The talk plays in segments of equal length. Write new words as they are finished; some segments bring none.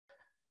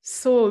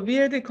So,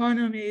 Weird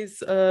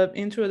Economies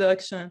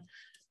introduction.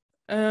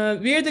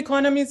 Weird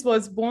Economies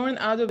was born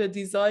out of a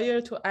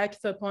desire to act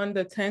upon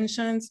the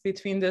tensions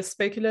between the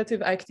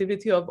speculative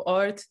activity of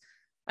art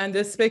and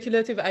the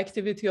speculative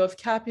activity of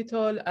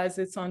capital as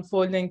it's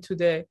unfolding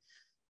today.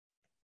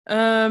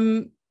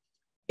 In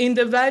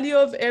The Value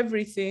of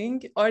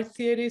Everything, art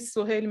theorist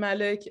Suhail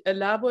Malik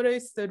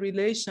elaborates the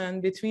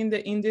relation between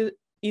the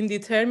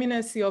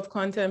indeterminacy of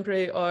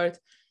contemporary art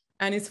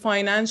and its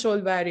financial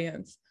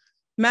variance.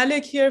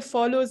 Malik here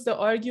follows the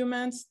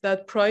arguments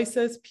that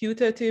prices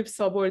putative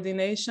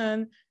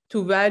subordination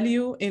to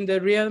value in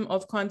the realm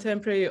of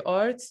contemporary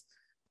arts,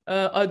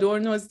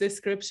 Adorno's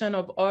description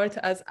of art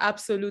as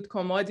absolute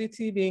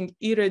commodity being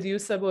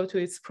irreducible to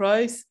its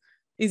price,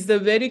 is the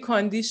very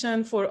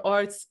condition for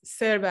art's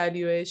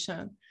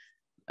survaluation,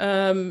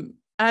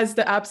 as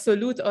the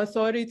absolute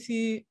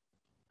authority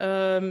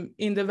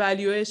in the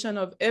valuation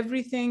of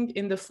everything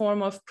in the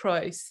form of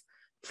price,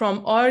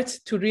 from art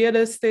to real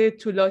estate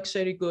to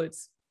luxury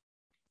goods.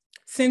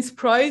 Since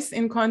price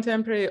in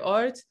contemporary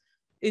art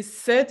is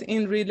set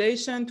in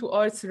relation to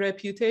art's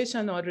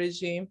reputational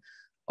regime,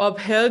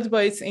 upheld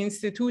by its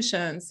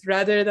institutions,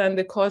 rather than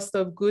the cost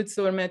of goods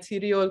or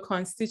material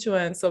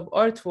constituents of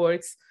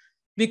artworks,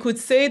 we could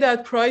say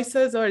that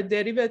prices are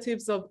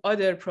derivatives of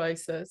other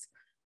prices.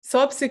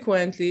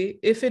 Subsequently,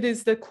 if it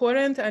is the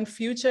current and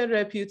future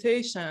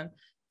reputation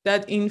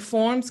that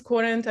informs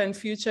current and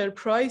future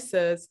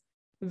prices,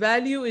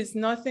 value is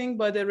nothing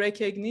but a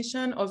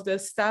recognition of the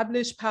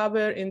established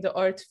power in the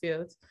art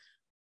field.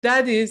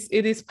 That is,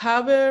 it is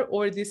power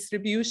or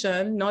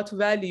distribution, not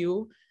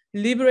value,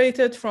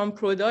 liberated from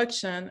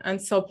production and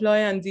supply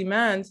and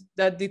demand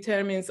that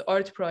determines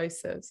art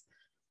prices.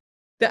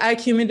 The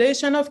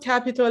accumulation of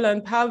capital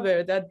and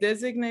power that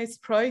designates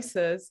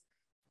prices,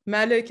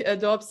 Malik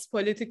adopts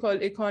political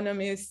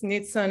economist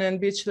Nitzan and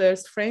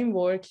Bichler's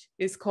framework,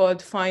 is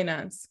called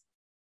finance.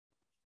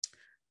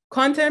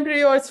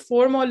 Contemporary art's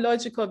formal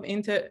logic of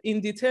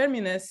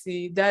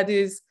indeterminacy, that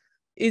is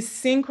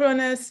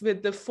synchronous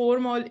with the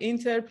formal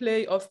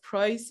interplay of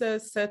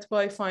prices set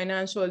by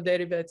financial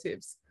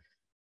derivatives.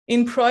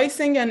 In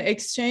pricing and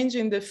exchange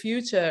in the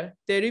future,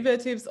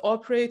 derivatives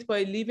operate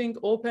by leaving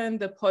open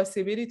the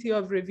possibility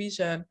of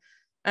revision,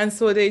 and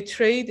so they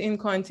trade in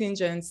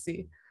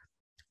contingency.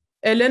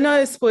 Elena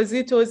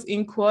Esposito's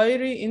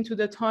inquiry into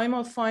the time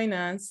of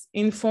finance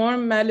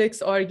informed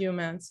Malik's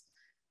arguments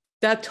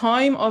that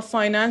time of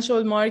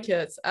financial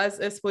markets, as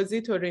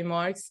Esposito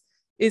remarks,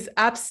 is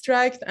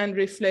abstract and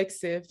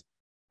reflexive,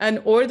 an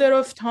order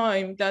of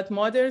time that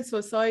modern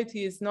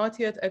society is not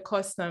yet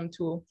accustomed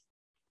to.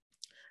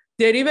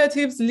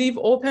 Derivatives leave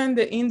open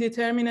the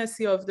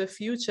indeterminacy of the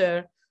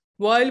future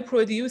while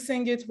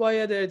producing it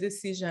via their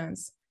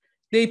decisions.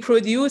 They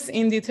produce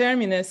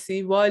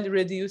indeterminacy while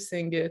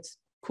reducing it,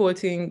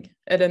 quoting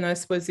Elena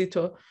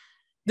Esposito.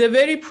 The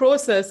very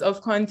process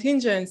of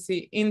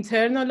contingency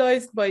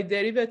internalized by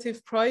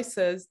derivative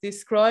prices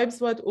describes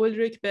what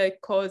Ulrich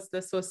Beck calls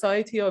the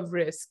society of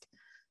risk,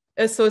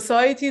 a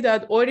society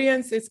that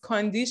orients its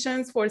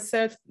conditions for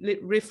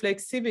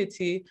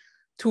self-reflexivity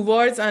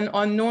towards an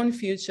unknown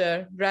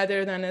future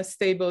rather than a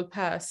stable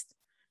past.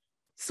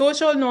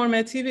 Social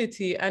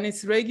normativity and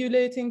its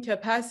regulating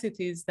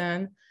capacities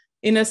then,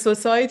 in a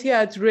society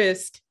at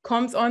risk,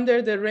 comes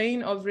under the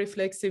reign of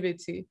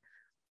reflexivity.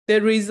 The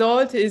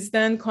result is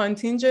then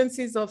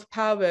contingencies of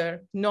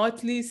power,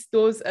 not least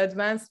those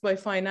advanced by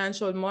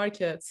financial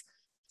markets,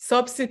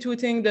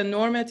 substituting the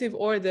normative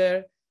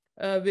order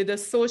with a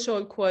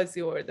social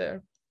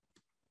quasi-order.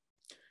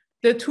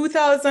 The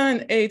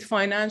 2008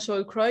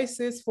 financial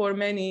crisis for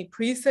many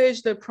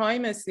presaged the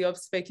primacy of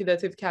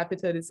speculative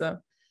capitalism.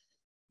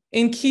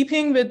 In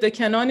keeping with the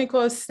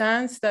canonical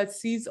stance that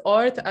sees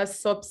art as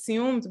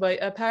subsumed by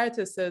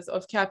apparatuses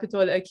of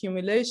capital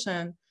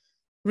accumulation,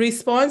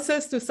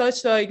 responses to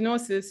such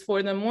diagnosis,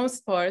 for the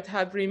most part,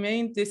 have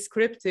remained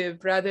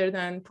descriptive rather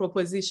than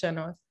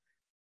propositional.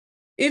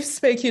 If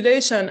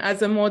speculation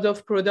as a mode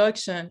of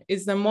production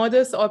is the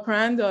modus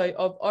operandi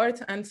of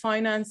art and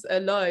finance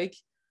alike,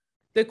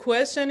 the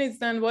question is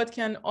then, what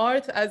can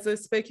art as a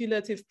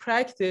speculative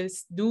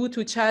practice do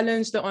to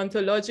challenge the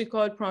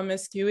ontological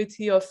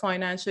promiscuity of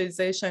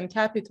financialization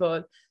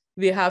capital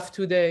we have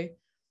today?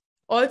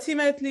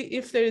 Ultimately,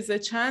 if there is a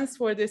chance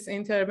for this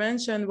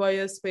intervention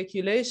via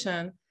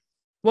speculation,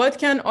 what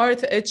can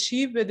art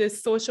achieve with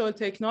its social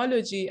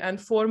technology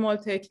and formal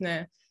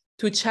techne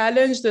to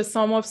challenge the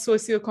sum of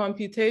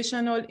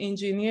socio-computational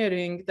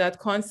engineering that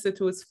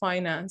constitutes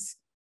finance?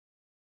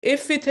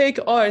 If we take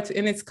art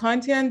in its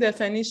Kantian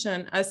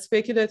definition as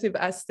speculative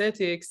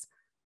aesthetics,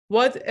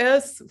 what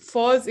else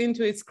falls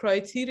into its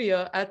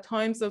criteria at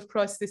times of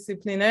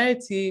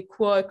cross-disciplinarity,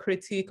 qua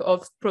critique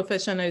of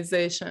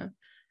professionalization?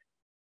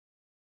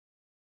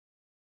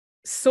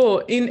 So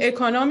in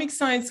economic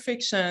science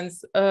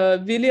fictions,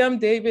 William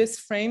Davis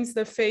frames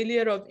the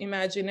failure of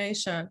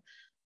imagination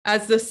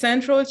as the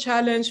central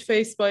challenge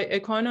faced by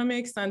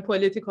economics and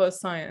political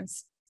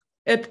science.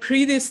 A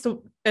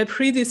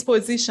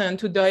predisposition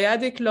to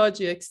dyadic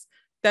logics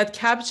that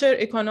capture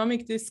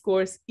economic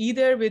discourse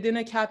either within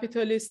a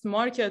capitalist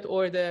market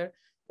order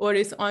or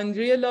its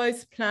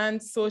unrealized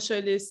planned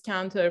socialist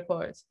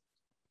counterpart.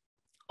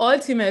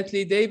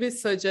 Ultimately,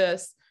 Davis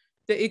suggests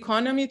the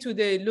economy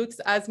today looks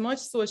as much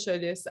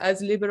socialist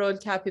as liberal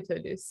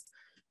capitalist.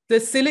 The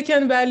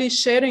Silicon Valley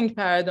sharing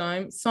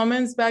paradigm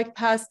summons back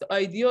past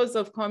ideals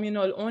of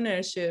communal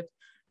ownership,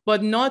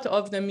 but not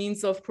of the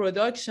means of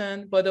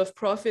production, but of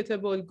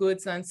profitable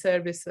goods and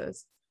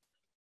services.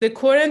 The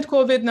current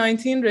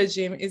COVID-19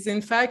 regime is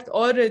in fact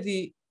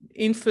already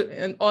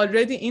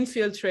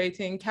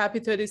infiltrating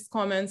capitalist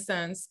common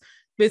sense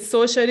with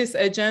socialist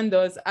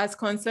agendas as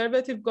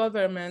conservative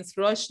governments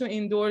rush to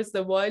endorse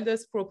the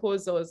wildest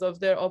proposals of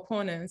their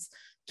opponents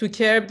to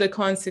curb the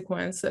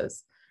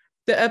consequences.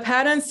 The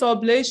apparent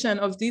sublation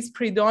of these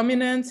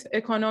predominant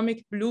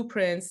economic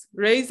blueprints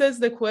raises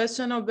the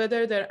question of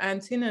whether their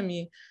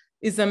antinomy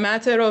is a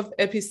matter of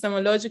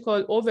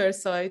epistemological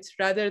oversight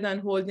rather than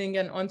holding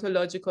an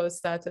ontological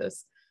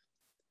status.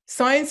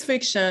 Science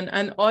fiction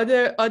and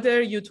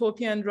other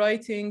utopian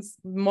writings,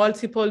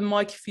 multiple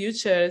mock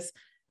futures,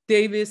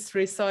 Davis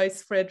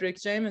recites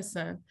Frederick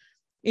Jameson,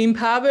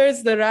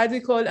 empowers the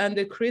radical and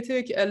the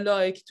critic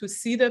alike to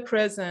see the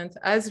present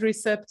as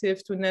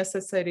receptive to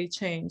necessary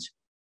change.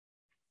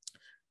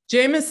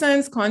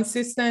 Jameson's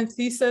consistent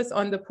thesis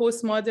on the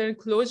postmodern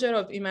closure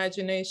of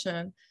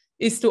imagination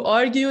is to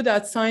argue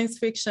that science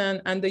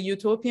fiction and the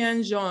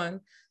utopian genre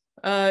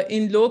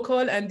in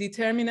local and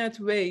determinate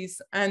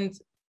ways and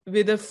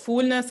with a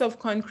fullness of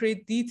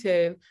concrete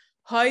detail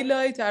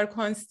highlight our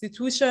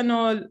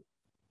constitutional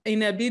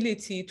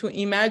inability to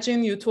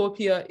imagine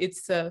utopia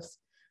itself.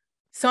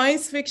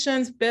 Science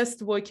fiction's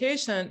best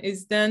vocation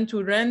is then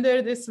to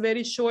render this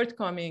very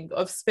shortcoming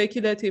of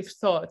speculative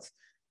thought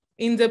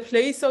in the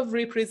place of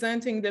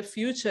representing the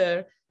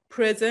future,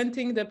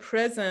 presenting the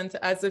present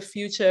as a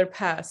future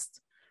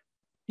past.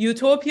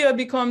 Utopia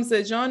becomes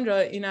a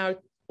genre in our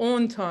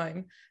own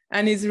time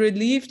and is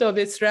relieved of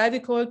its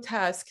radical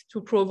task to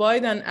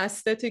provide an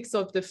aesthetics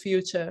of the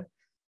future,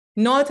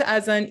 not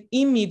as an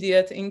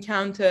immediate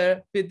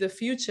encounter with the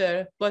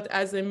future, but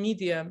as a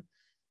medium.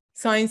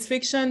 Science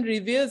fiction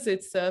reveals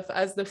itself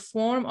as the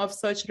form of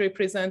such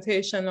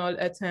representational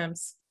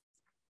attempts.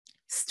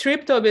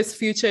 Stripped of its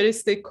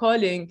futuristic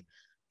calling,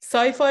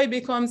 sci-fi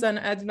becomes an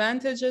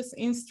advantageous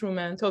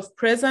instrument of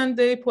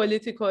present-day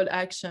political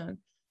action.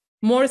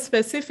 More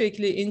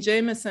specifically, in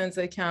Jameson's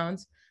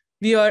account,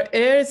 we are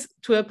heirs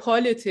to a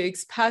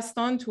politics passed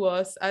on to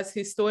us as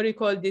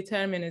historical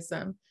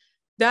determinism.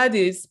 That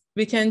is,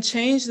 we can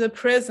change the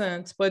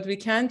present, but we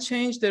can't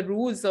change the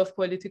rules of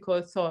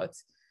political thought.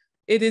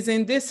 It is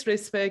in this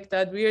respect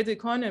that Weird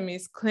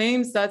Economies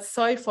claims that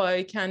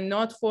sci-fi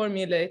cannot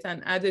formulate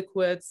an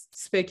adequate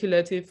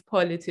speculative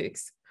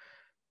politics.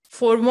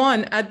 For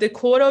one, at the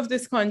core of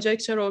this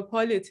conjectural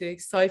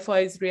politics,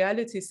 sci-fi's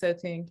reality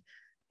setting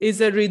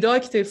is a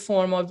reductive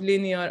form of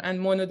linear and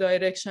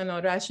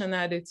monodirectional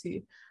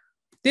rationality.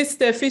 This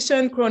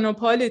deficient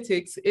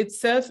chronopolitics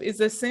itself is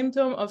a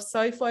symptom of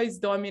sci-fi's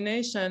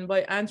domination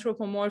by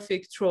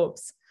anthropomorphic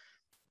tropes,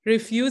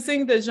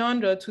 refusing the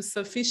genre to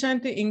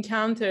sufficiently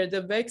encounter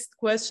the vexed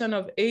question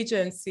of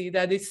agency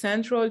that is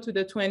central to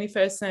the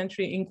 21st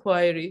century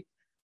inquiry.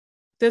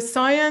 The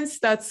science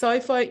that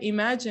sci-fi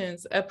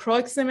imagines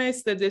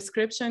approximates the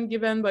description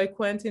given by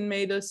Quentin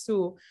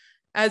Meillassoux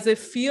as a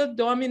field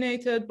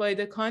dominated by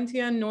the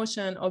Kantian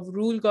notion of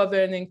rule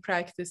governing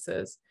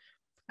practices.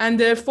 And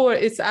therefore,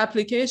 its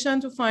application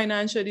to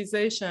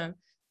financialization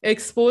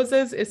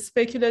exposes its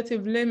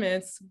speculative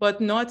limits,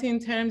 but not in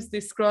terms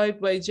described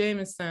by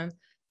Jameson.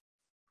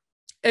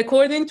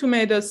 According to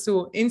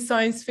Meillassoux, in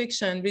science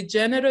fiction, we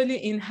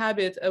generally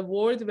inhabit a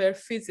world where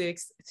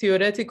physics,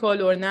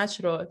 theoretical or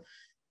natural,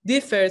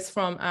 differs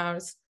from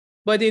ours,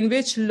 but in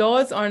which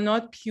laws are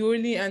not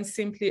purely and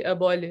simply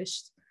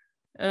abolished.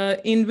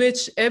 In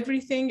which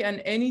everything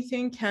and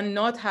anything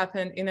cannot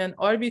happen in an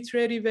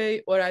arbitrary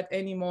way or at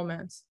any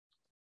moment.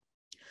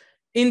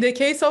 In the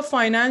case of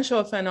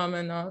financial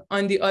phenomena,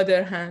 on the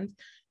other hand,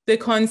 the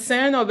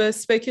concern of a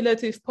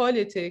speculative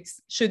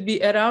politics should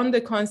be around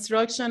the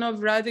construction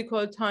of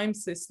radical time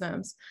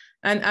systems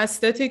and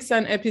aesthetics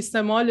and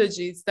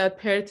epistemologies that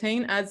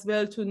pertain as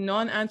well to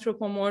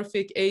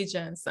non-anthropomorphic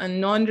agents and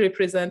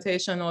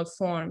non-representational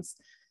forms.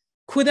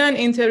 Could an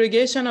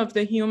interrogation of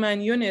the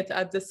human unit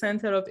at the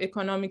center of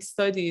economic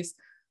studies,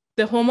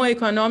 the Homo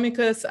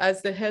economicus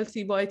as the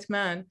healthy white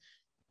man,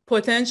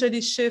 potentially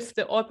shift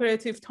the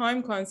operative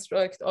time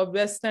construct of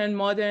Western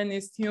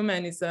modernist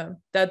humanism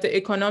that the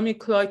economic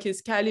clock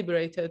is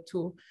calibrated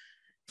to?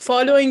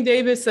 Following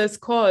Davis's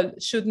call,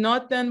 should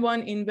not then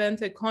one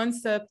invent a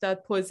concept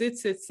that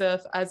posits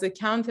itself as a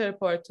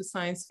counterpart to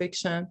science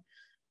fiction?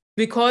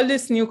 We call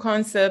this new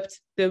concept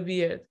the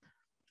weird.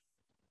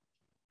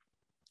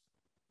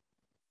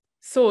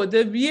 So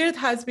the weird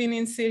has been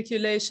in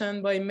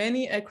circulation by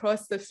many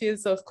across the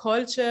fields of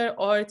culture,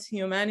 art,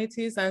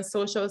 humanities, and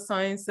social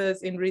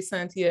sciences in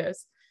recent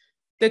years.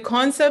 The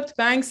concept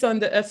banks on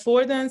the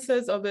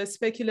affordances of a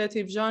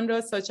speculative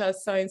genre such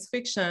as science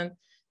fiction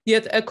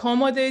yet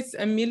accommodates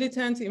a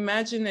militant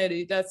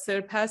imaginary that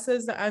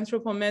surpasses the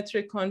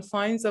anthropometric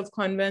confines of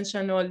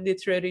conventional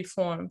literary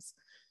forms.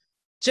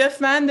 Jeff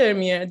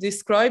Vandermeer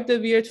described the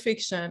weird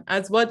fiction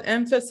as what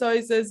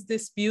emphasizes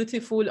this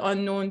beautiful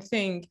unknown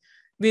thing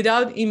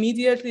without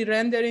immediately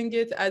rendering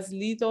it as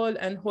lethal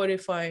and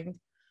horrifying.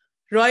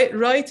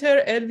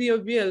 Writer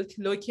Elvia Wilk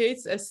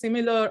locates a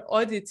similar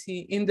oddity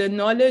in the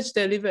knowledge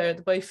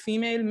delivered by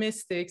female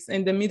mystics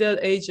in the Middle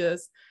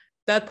Ages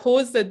that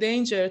posed a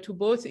danger to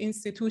both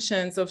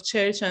institutions of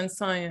church and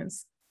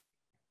science.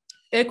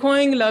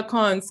 Echoing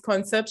Lacan's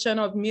conception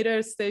of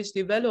mirror stage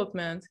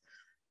development,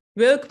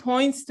 Wilk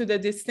points to the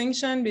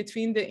distinction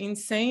between the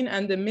insane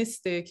and the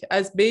mystic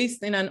as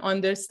based in an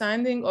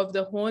understanding of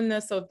the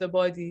wholeness of the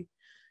body,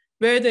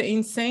 where the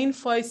insane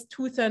fights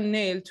tooth and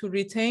nail to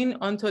retain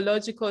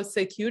ontological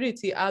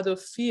security out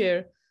of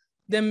fear,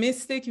 the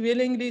mystic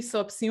willingly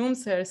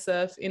subsumes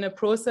herself in a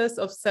process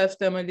of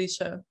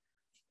self-demolition.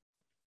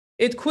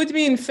 It could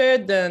be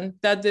inferred then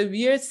that the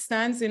weird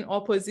stands in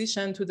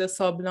opposition to the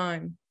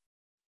sublime.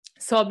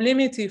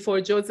 Sublimity for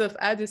Joseph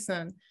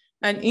Addison,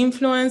 an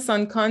influence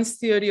on Kant's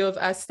theory of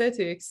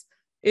aesthetics,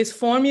 is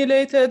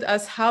formulated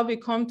as how we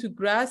come to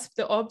grasp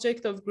the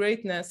object of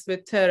greatness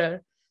with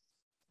terror.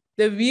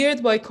 The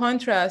weird, by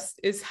contrast,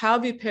 is how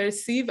we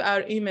perceive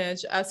our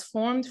image as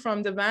formed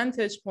from the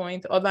vantage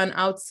point of an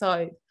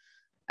outside,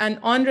 an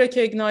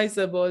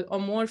unrecognizable,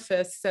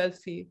 amorphous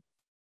selfie.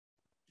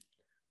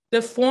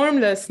 The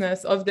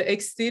formlessness of the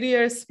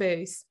exterior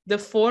space, the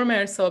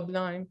former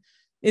sublime,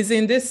 is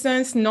in this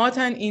sense not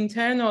an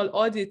internal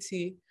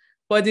oddity,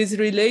 but is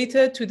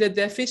related to the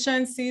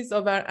deficiencies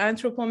of our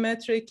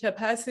anthropometric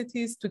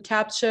capacities to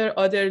capture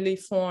otherly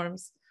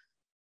forms.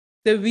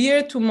 The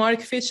weird, to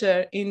Mark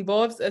Fisher,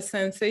 involves a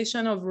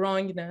sensation of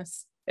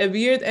wrongness. A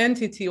weird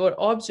entity or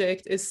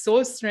object is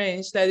so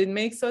strange that it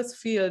makes us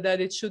feel that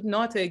it should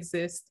not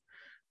exist,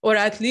 or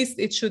at least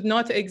it should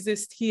not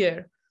exist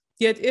here.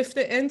 Yet if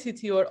the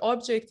entity or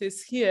object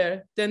is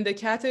here, then the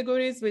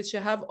categories which you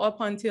have up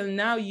until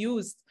now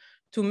used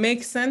to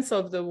make sense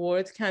of the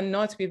word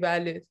cannot be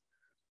valid.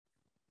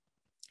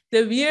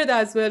 The weird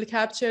as well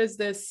captures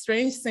the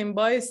strange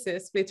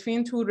symbiosis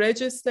between two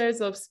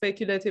registers of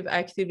speculative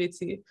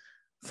activity,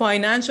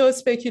 financial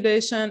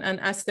speculation and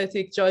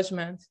aesthetic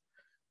judgment.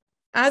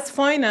 As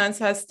finance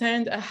has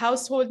turned a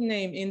household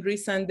name in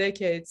recent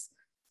decades,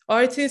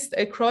 artists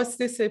across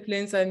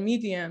disciplines and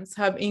mediums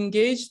have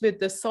engaged with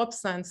the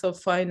substance of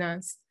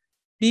finance,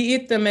 be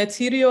it the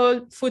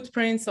material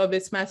footprints of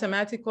its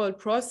mathematical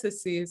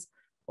processes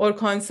or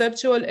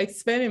conceptual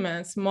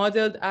experiments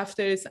modeled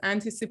after its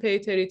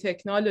anticipatory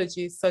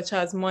technologies such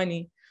as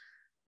money.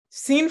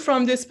 Seen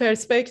from this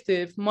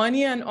perspective,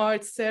 money and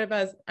art serve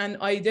as an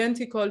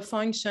identical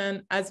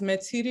function as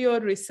material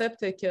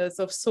receptacles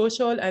of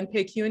social and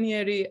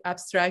pecuniary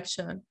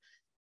abstraction.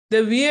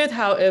 The weird,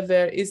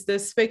 however, is the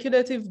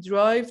speculative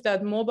drive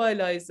that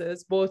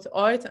mobilizes both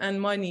art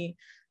and money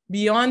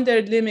beyond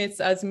their limits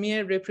as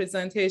mere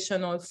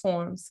representational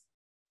forms.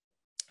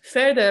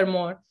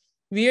 Furthermore,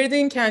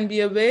 weirding can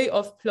be a way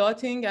of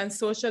plotting and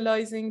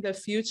socializing the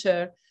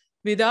future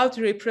without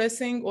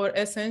repressing or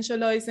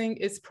essentializing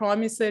its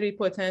promissory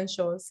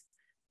potentials.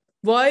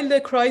 While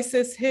the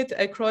crisis hit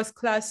across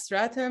class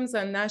stratums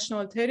and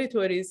national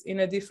territories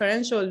in a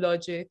differential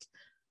logic,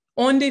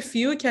 only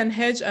few can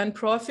hedge and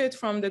profit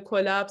from the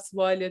collapse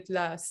while it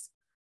lasts.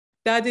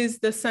 That is,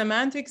 the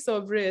semantics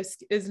of risk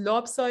is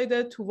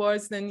lopsided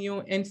towards the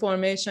new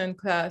information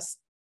class.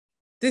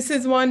 This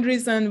is one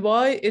reason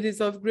why it is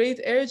of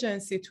great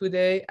urgency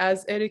today,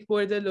 as Eric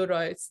Bordello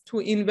writes, to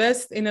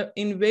invest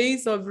in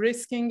ways of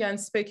risking and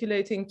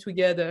speculating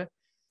together,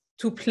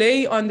 to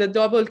play on the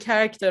double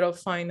character of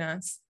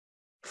finance.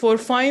 For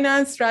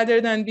finance,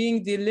 rather than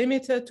being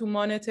delimited to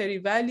monetary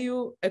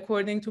value,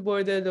 according to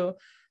Bordello,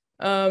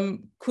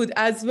 could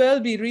as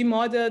well be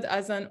remodeled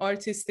as an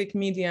artistic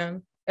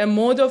medium, a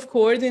mode of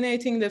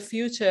coordinating the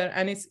future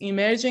and its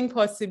emerging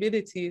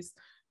possibilities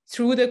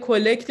through the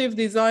collective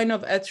design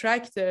of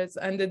attractors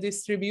and the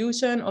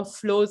distribution of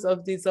flows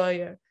of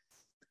desire.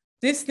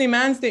 This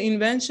demands the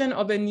invention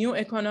of a new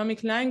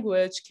economic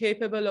language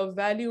capable of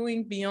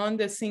valuing beyond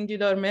the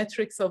singular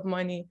metrics of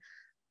money,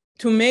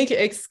 to make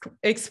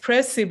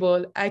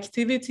expressible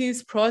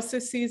activities,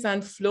 processes,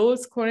 and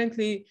flows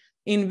currently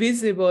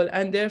invisible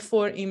and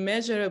therefore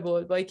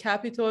immeasurable by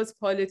capital's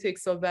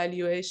politics of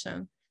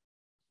valuation.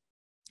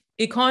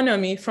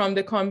 Economy, from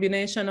the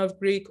combination of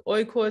Greek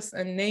oikos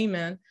and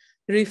neimen,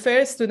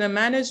 refers to the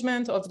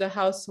management of the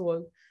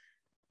household.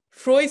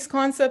 Freud's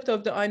concept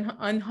of the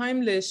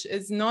unheimlich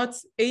is not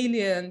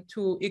alien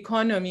to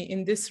economy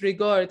in this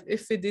regard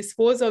if we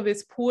dispose of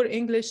its poor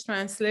English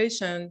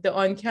translation, the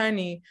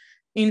uncanny,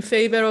 in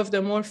favor of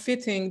the more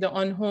fitting, the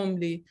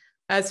unhomely,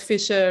 as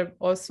Fisher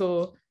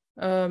also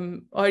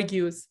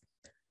argues.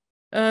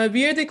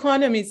 Weird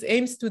Economies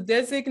aims to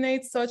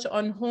designate such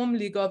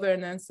unhomely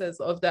governances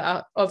of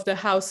the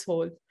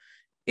household.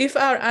 If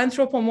our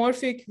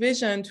anthropomorphic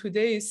vision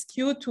today is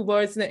skewed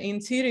towards the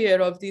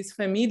interior of these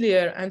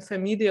familiar and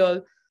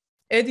familial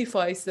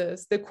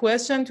edifices, the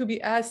question to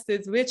be asked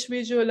is which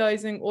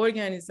visualizing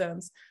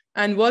organisms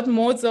and what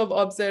modes of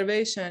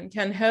observation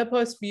can help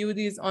us view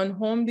these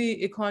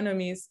unhomely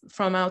economies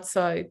from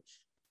outside.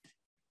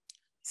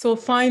 So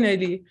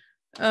finally,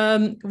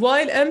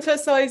 while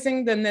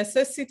emphasizing the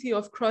necessity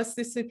of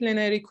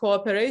cross-disciplinary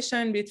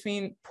cooperation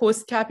between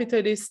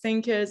post-capitalist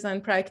thinkers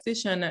and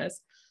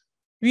practitioners,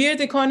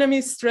 Weird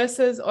Economies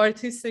stresses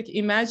artistic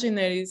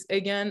imaginaries,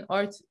 again,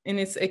 art in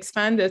its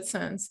expanded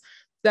sense,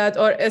 that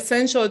are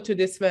essential to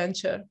this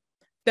venture.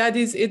 That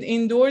is, it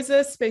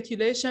endorses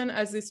speculation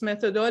as its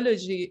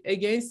methodology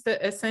against the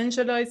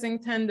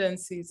essentializing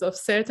tendencies of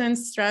certain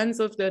strands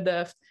of the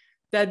left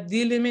that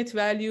delimit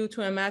value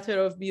to a matter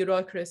of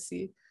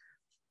bureaucracy.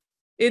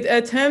 It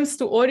attempts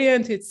to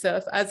orient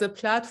itself as a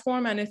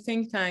platform and a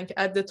think tank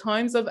at the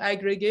times of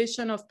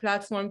aggregation of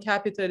platform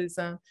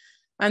capitalism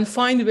and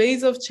find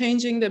ways of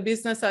changing the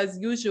business as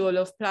usual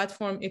of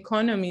platform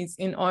economies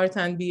in art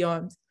and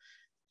beyond.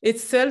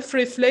 It's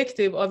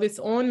self-reflective of its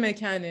own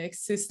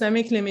mechanics,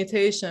 systemic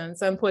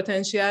limitations, and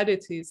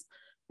potentialities,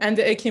 and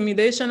the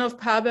accumulation of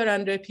power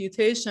and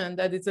reputation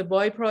that is a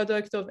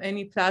byproduct of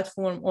any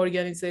platform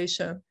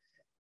organization.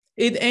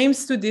 It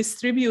aims to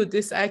distribute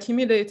this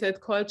accumulated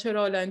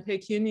cultural and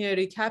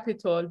pecuniary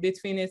capital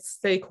between its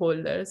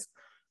stakeholders.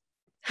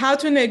 How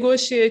to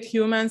negotiate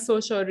human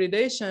social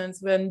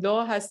relations when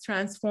law has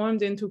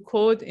transformed into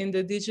code in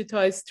the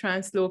digitized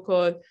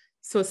translocal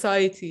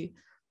society?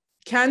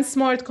 Can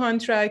smart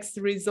contracts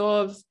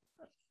resolve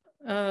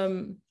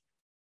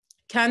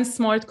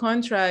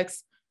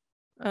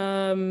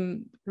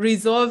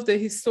the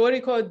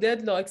historical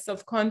deadlocks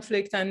of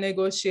conflict and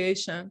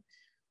negotiation?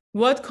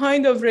 What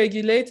kind of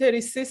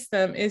regulatory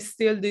system is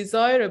still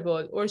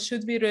desirable, or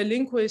should we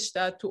relinquish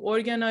that to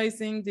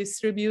organizing,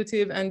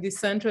 distributive, and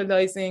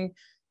decentralizing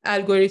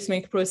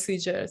algorithmic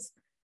procedures?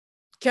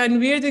 Can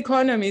weird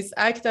economies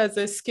act as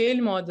a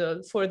scale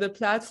model for the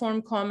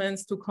platform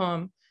commons to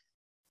come?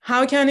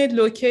 How can it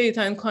locate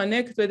and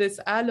connect with its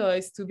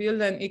allies to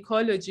build an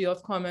ecology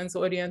of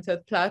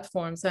commons-oriented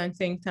platforms and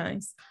think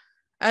tanks?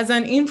 As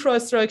an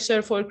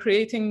infrastructure for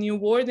creating new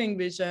wording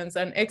visions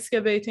and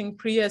excavating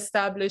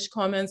pre-established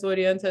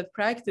commons-oriented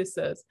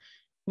practices,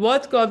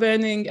 what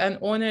governing and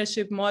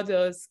ownership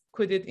models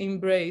could it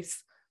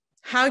embrace?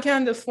 How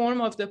can the form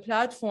of the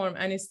platform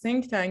and its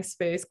think tank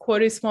space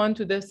correspond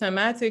to the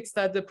thematics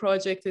that the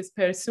project is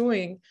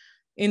pursuing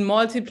in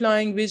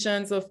multiplying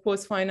visions of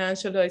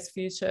post-financialized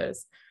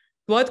futures?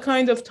 What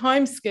kind of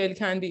timescale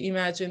can be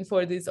imagined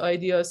for these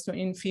ideas to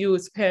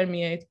infuse,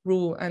 permeate,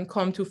 brew, and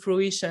come to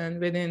fruition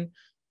within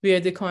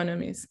weird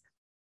economies?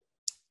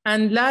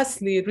 And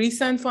lastly,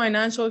 recent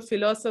financial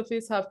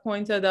philosophies have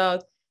pointed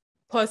out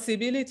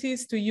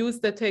possibilities to use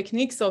the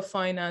techniques of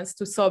finance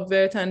to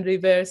subvert and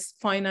reverse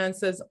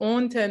finance's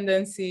own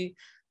tendency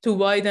to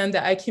widen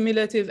the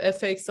accumulative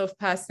effects of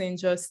past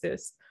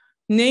injustice.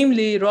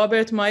 Namely,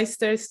 Robert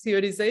Meister's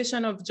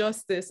theorization of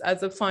justice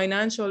as a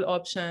financial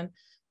option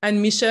and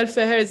Michel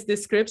Feher's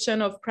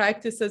description of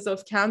practices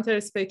of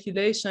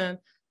counter-speculation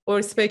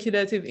or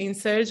speculative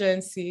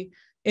insurgency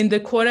in the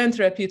current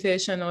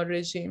reputational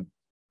regime.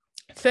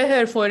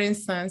 Feher, for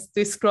instance,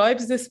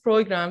 describes this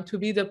program to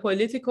be the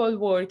political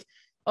work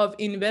of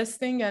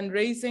investing and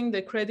raising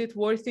the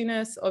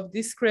creditworthiness of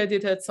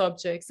discredited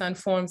subjects and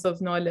forms of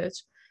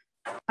knowledge.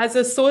 As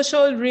a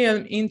social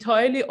realm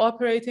entirely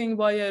operating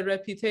via a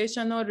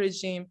reputational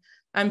regime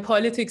and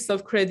politics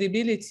of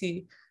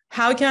credibility,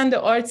 how can the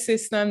art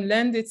system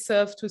lend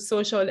itself to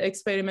social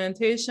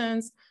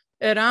experimentations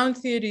around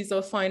theories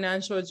of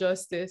financial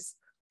justice?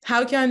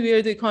 How can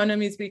weird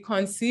economies be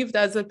conceived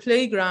as a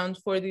playground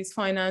for these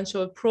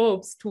financial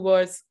probes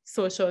towards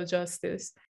social justice?